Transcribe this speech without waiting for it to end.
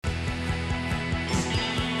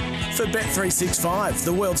For Bet365,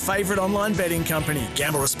 the world's favourite online betting company.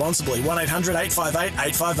 Gamble responsibly.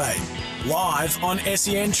 1-800-858-858. Live on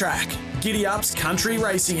SEN Track. Giddy Up's Country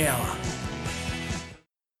Racing Hour.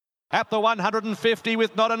 At the 150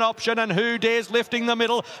 with Not an Option, and Who Dares lifting the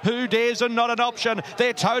middle. Who Dares and Not an Option.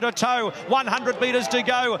 They're toe-to-toe. 100 metres to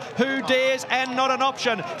go. Who Dares and Not an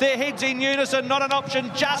Option. Their heads in unison. Not an Option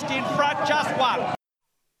just in front, just one.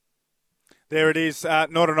 There it is,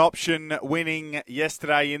 Not an Option winning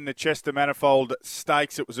yesterday in the Chester Manifold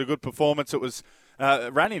Stakes. It was a good performance. It was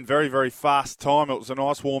ran in very, very fast time. It was a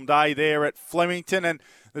nice warm day there at Flemington, and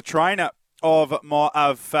the trainer of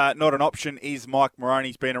Not an Option is Mike Moroney.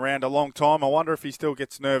 He's been around a long time. I wonder if he still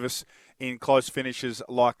gets nervous in close finishes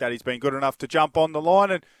like that. He's been good enough to jump on the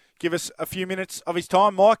line and give us a few minutes of his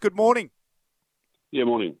time. Mike, good morning. Yeah,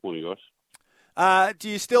 morning. Morning, guys. Do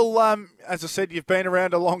you still, as I said, you've been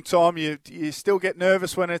around a long time. You still get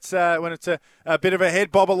nervous when it's a bit of a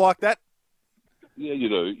head bobber like that? Yeah, you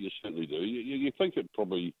do. You certainly do. You think it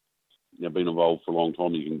probably, been involved for a long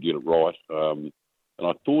time, you can get it right. And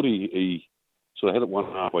I thought he sort of had it one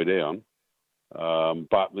halfway down,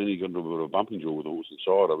 but then he got into a bit of a bumping jaw with the horse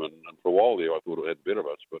inside him, and for a while there I thought it had better of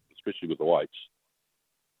us, but especially with the weights.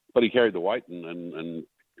 But he carried the weight and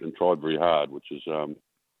tried very hard, which is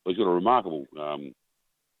he's got a remarkable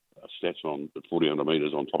stats on at 1,400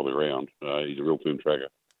 metres on top of the ground. He's a real firm tracker.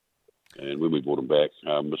 And when we brought him back,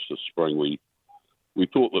 Mr. Spring, we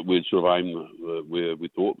thought that we'd sort of aim where we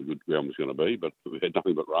thought the good ground was going to be, but we had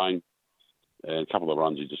nothing but rain. And a couple of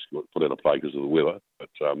runs he just got put out of play because of the weather. But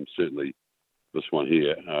certainly this one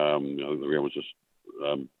here, the ground was just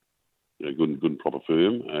good and proper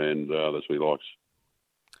firm, and that's what he likes.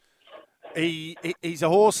 He's a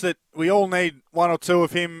horse that we all need one or two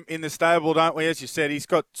of him in the stable, don't we? As you said, he's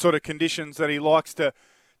got sort of conditions that he likes to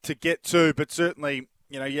get to, but certainly,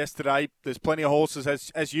 yesterday there's plenty of horses,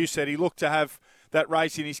 as you said, he looked to have that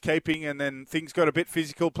race in his keeping, and then things got a bit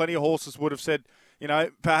physical. Plenty of horses would have said,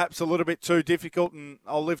 perhaps a little bit too difficult, and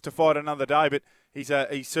I'll live to fight another day. But he's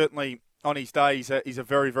certainly on his day. He's a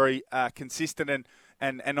very, very consistent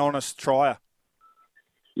and honest trier.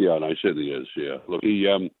 Yeah, no, he certainly is. Yeah, look, he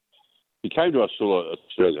came to us still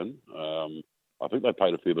Australian. I think they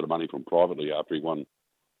paid a fair bit of money from privately after he won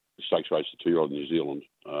the stakes race, the 2-year-old in New Zealand,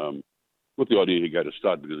 with the idea he'd go to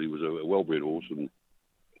stud because he was a well-bred horse and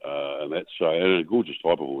that's and a gorgeous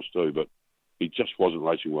type of horse too. But he just wasn't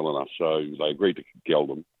racing well enough, so they agreed to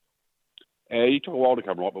geld him. He took a while to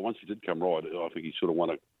come right, but once he did come right, I think he sort of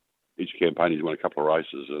won each campaign. He's won a couple of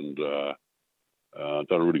races and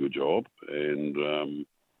done a really good job. And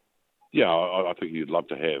I think you'd love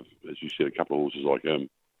to have, as you said, a couple of horses like him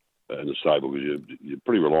in the stable, because you're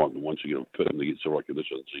pretty reliant on once you get him fit and he gets the right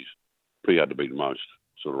conditions. He's pretty hard to beat in most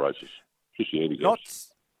sort of races, especially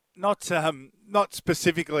handicaps. Not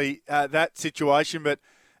specifically that situation, but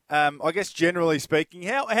I guess generally speaking,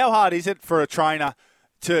 how hard is it for a trainer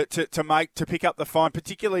to pick up the phone,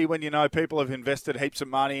 particularly when people have invested heaps of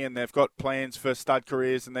money and they've got plans for stud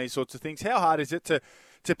careers and these sorts of things? How hard is it to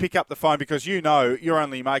pick up the phone, because you're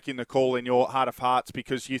only making the call in your heart of hearts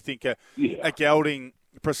because you think a gelding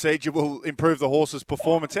procedure will improve the horse's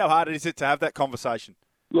performance? How hard is it to have that conversation?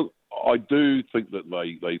 Look, I do think that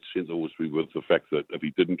they sent the horse with the fact that if he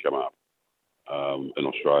didn't come up in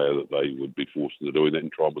Australia, that they would be forced into doing that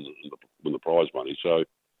and try and win the prize money. So,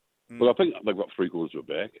 I think they've got 3/4 of it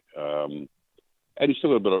back, and he's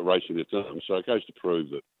still got a bit of racing left in him. So it goes to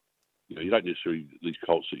prove that you don't necessarily, these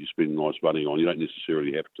colts that you spend nice money on, you don't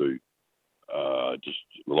necessarily have to just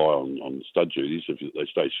rely on stud duties. If they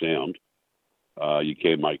stay sound, you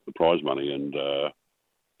can make the prize money, and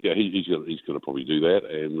he's going to probably do that,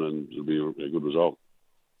 and it'll be a good result.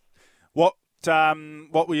 What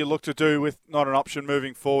will you look to do with Not an Option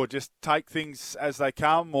moving forward? Just take things as they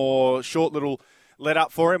come, or short little let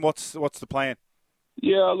up for him? What's the plan?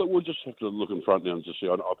 Yeah, look, we'll just have to look in front now and just see.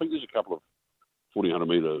 I think there's a couple of 1,400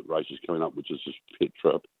 metre races coming up, which is his pet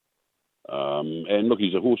trip. And look,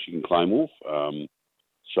 he's a horse you can claim off,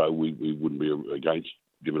 so we wouldn't be against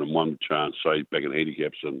giving him one chance, say, back in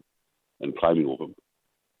handicaps and claiming off him.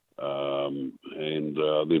 And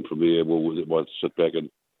then from there, we'll sit back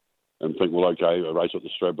and think, well, okay, a race at the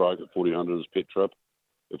Stradbroke at 1,400 is pet trip.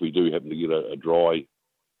 If we do happen to get a dry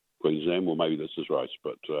Queensland, well, maybe that's his race.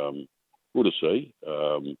 But we'll just see.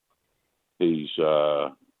 He's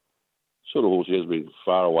sort of horse, he has been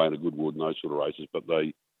far away in a good wood in those sort of races, but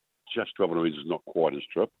just 1,200 metres is not quite his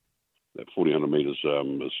trip. That 1,400 metres is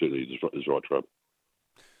certainly his right trip.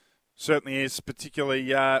 Certainly is,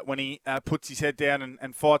 particularly when he puts his head down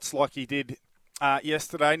and fights like he did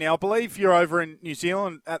yesterday. Now, I believe you're over in New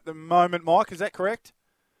Zealand at the moment, Mike. Is that correct?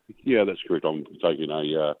 Yeah, that's correct. I'm taking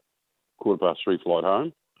a 3:15 flight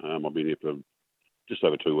home. I've been here for just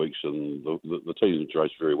over 2 weeks, and the team's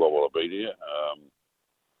raced very well while I've been here.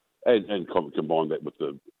 And combine that with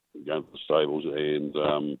the going to the stables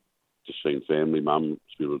and just seeing family, mum,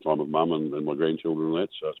 spend a bit of time with mum and my grandchildren and that,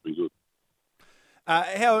 so it's been good.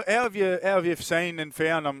 How have you seen and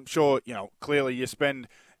found? I'm sure clearly you spend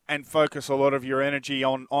and focus a lot of your energy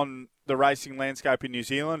on the racing landscape in New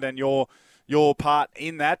Zealand and your part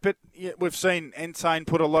in that. But we've seen Ensign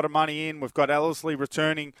put a lot of money in. We've got Ellerslie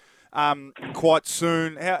returning quite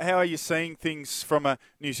soon. How are you seeing things from a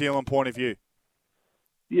New Zealand point of view?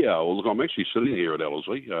 Yeah, well, look, I'm actually sitting here at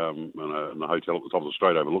Ellerslie in the hotel at the top of the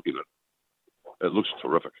straight overlooking it. It looks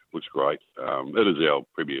terrific. It looks great. It is our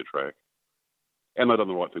premier track. And they've done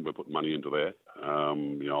the right thing by putting money into that.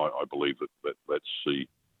 I believe that this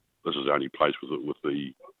is the only place with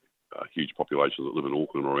the huge population that live in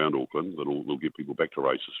Auckland or around Auckland that'll get people back to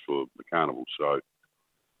races for the carnival. So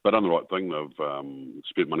they've done the right thing. They've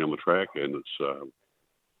spent money on the track, and it's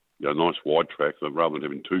a nice wide track. Rather than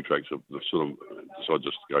having two tracks, they've sort of decided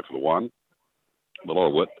just to go for the one. A lot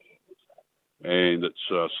of width. And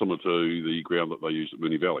it's similar to the ground that they use at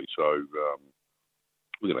Moonee Valley. So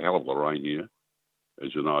we've got a hell of a lot of rain here,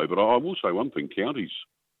 as you know. But I will say one thing, Counties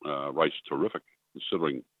raced terrific,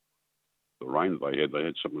 considering the rain that they had. They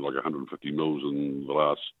had something like 150 mils in the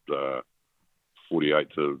last 48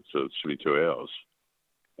 to 72 hours.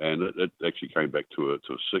 And it actually came back to a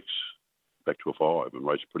 6, back to a 5, and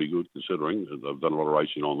raced pretty good, considering. They've done a lot of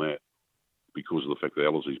racing on that because of the fact that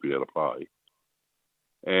Ellerslie's been out of play.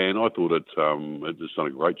 And I thought it's done a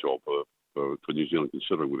great job for New Zealand,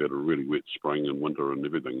 considering we've had a really wet spring and winter and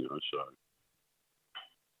everything, so...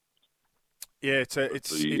 Yeah,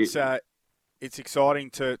 it's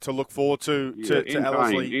exciting to look forward to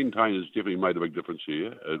Ellerslie. Entain has definitely made a big difference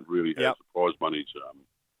here. It really has. Yep. The prize money's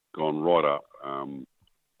gone right up.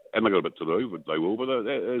 And they've got a bit to do, but they will. But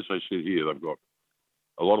as they said here, they've got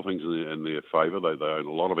a lot of things in their favour. They own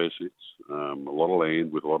a lot of assets, a lot of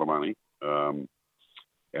land with a lot of money.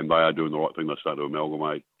 And they are doing the right thing. They're starting to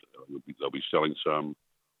amalgamate. They'll be selling some.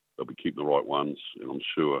 They'll be keeping the right ones. And I'm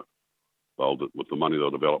sure with the money they'll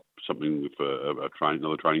develop something with another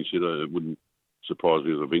training centre. It wouldn't surprise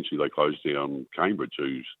me if eventually they close down Cambridge,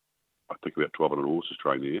 who's, I think, about 1,200 horses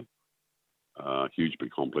trained there. Huge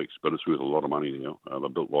big complex, but it's worth a lot of money now.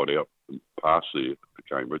 They've built right out past there at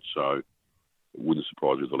Cambridge, so it wouldn't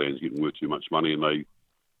surprise me if the land's getting worth too much money and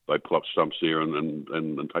they pull up stumps there and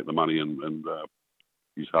take the money and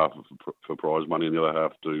use half for prize money and the other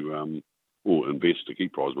half to invest to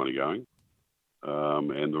keep prize money going,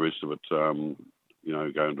 and the rest of it, go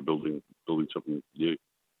into building something new.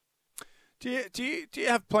 Do you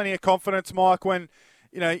have plenty of confidence, Mike, when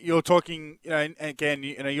you're talking? Again,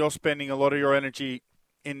 you're spending a lot of your energy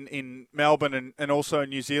in Melbourne and also in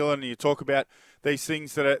New Zealand. And you talk about these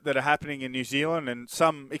things that are happening in New Zealand, and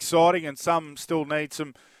some exciting, and some still need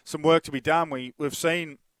some work to be done. We've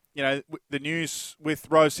seen. The news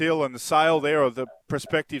with Rose Hill and the sale there, or the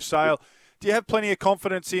prospective sale. Do you have plenty of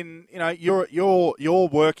confidence in, you're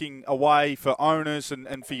working away for owners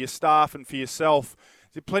and for your staff and for yourself?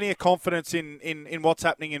 Is there plenty of confidence in what's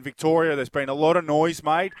happening in Victoria? There's been a lot of noise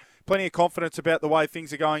made. Plenty of confidence about the way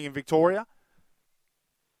things are going in Victoria?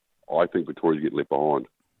 I think Victoria's getting left behind.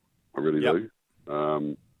 I really do.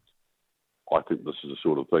 I think this is the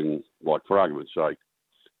sort of thing, like for argument's sake,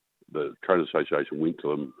 the Trade Association went to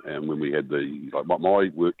them, and when we had my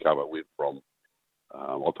work cover went from,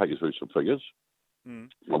 I'll take you through some figures.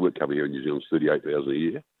 My work cover here in New Zealand is $38,000 a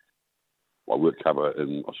year. My work cover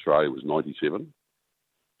in Australia was $97,000.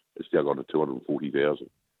 It's now got to $240,000.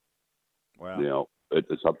 Wow! Now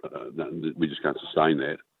it's up. We just can't sustain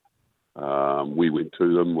that. We went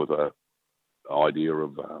to them with an idea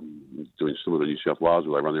of doing similar to New South Wales,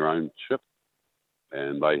 where they run their own ship,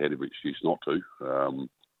 and they had every excuse not to.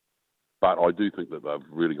 But I do think that they've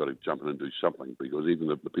really got to jump in and do something, because even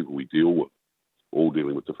the people we deal with, all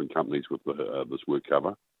dealing with different companies with this work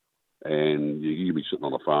cover, and you can be sitting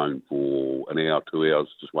on the phone for an hour, 2 hours,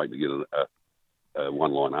 just waiting to get a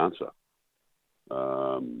one-line answer.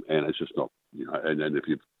 And it's just not, and if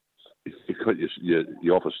you've got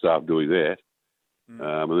your office staff doing that, and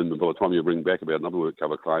then by the time you bring back about another work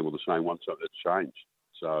cover claim or the same one, so it's changed.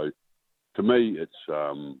 So to me, it's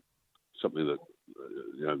something that,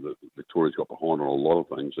 that Victoria's got behind on a lot of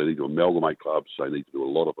things. They need to amalgamate clubs. They need to do a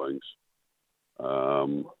lot of things.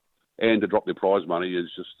 And to drop their prize money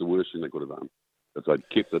is just the worst thing they could have done. If they'd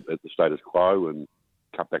kept it at the status quo and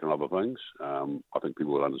cut back on other things, I think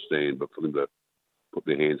people would understand. But for them to put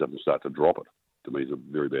their hands up and start to drop it, to me, is a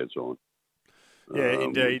very bad sign. Yeah,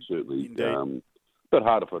 indeed. Certainly. A bit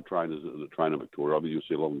harder for trainers that train in Victoria. I mean, you'll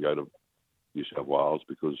see a lot of them go to New South Wales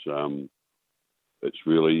because it's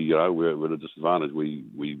really, we're at a disadvantage.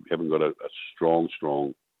 We haven't got a strong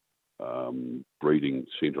breeding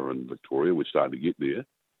centre in Victoria. We're starting to get there.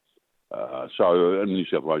 So in New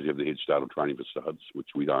South Wales, you have the head start of training for studs, which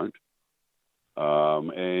we don't.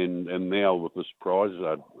 And now with this prize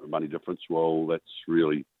money difference, well, that's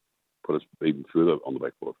really put us even further on the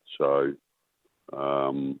back foot. So,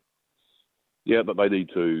 but they need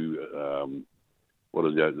to.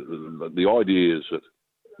 The idea is that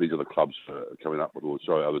these are the clubs coming up with, or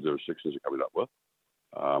sorry, other jurisdictions are coming up with.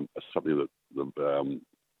 It's something that the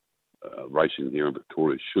racing here in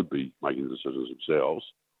Victoria should be making decisions themselves,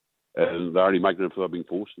 and they're only making it for being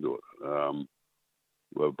forced to do it.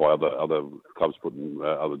 By other clubs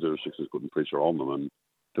other jurisdictions putting pressure on them, and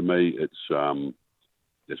to me, it's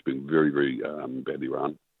been very, very badly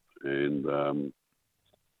run, and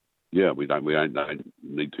we don't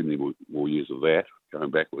need too many more years of that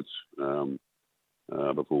going backwards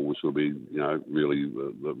before we will be, really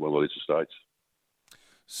one of the lesser states.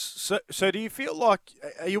 So do you feel like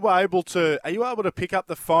are you able to pick up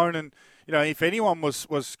the phone and, if anyone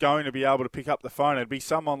was going to be able to pick up the phone, it'd be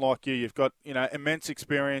someone like you. You've got, immense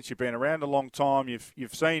experience. You've been around a long time.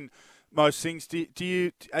 You've seen most things.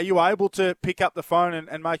 Are you able to pick up the phone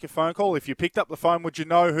and make a phone call? If you picked up the phone, would you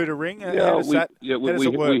know who to ring? We have.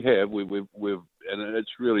 We've, and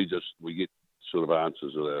it's really just we get sort of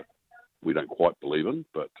answers that we don't quite believe in,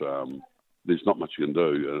 but there's not much you can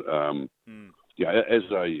do. As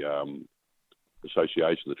a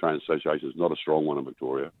association, the Trainers Association is not a strong one in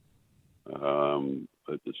Victoria.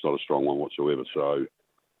 It's not a strong one whatsoever. So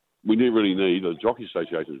we really need the Jockey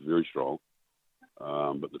Association is very strong,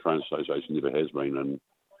 but the Trainers Association never has been. And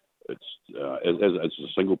it's as a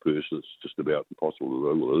single person, it's just about impossible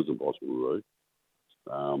to do. Well, it is impossible to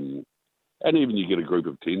do. And even you get a group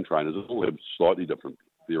of 10 trainers, they all have slightly different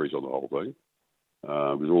theories on the whole thing.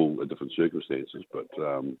 There's all different circumstances, but.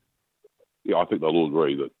 I think they'll all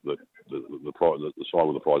agree that the sign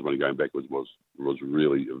of the prize money going backwards was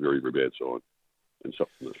really a very, very bad sign, and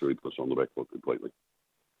something that's really put us on the back foot completely.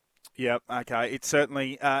 Yeah, okay. It's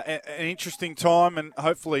certainly an interesting time, and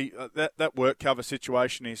hopefully that work cover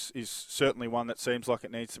situation is certainly one that seems like it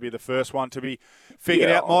needs to be the first one to be figured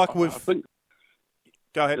out. Mike, I think.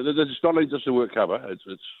 Go ahead. It's not only just the work cover;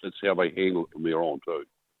 it's how they handle it from there on too,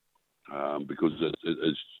 because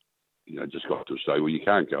it's just got to say, well, you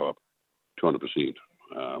can't go up 200%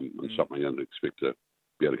 and something and expect to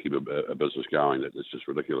be able to keep a business going. It's just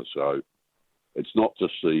ridiculous. So it's not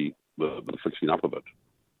just the fixing up of it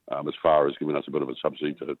as far as giving us a bit of a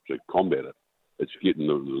subsidy to combat it. It's getting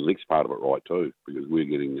the next part of it right too, because we're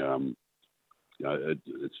getting,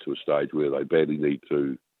 it's to a stage where they badly need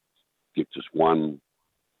to get just one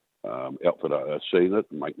outfit seeing it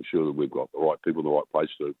and making sure that we've got the right people in the right place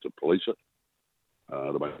to police it,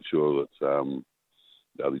 to make sure that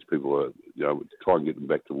these people are, try and get them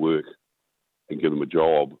back to work and give them a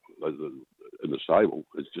job in the stable.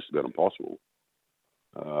 It's just about impossible.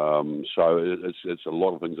 So it's a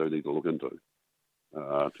lot of things they need to look into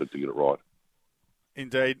to get it right.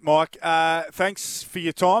 Indeed. Mike, thanks for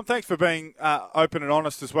your time. Thanks for being open and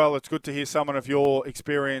honest as well. It's good to hear someone of your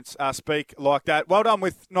experience speak like that. Well done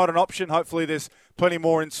with Not an Option. Hopefully there's plenty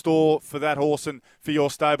more in store for that horse and for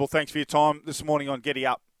your stable. Thanks for your time this morning on Giddy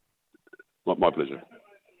Up. My pleasure.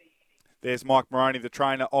 There's Mike Moroney, the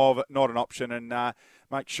trainer of Not an Option. And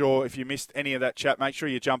make sure, if you missed any of that chat, make sure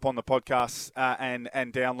you jump on the podcast and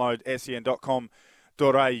download sen.com.au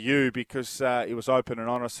because it was open and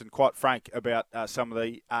honest and quite frank about some of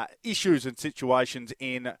the issues and situations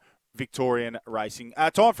in Victorian racing.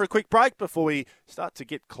 Time for a quick break before we start to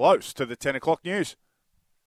get close to the 10 o'clock news.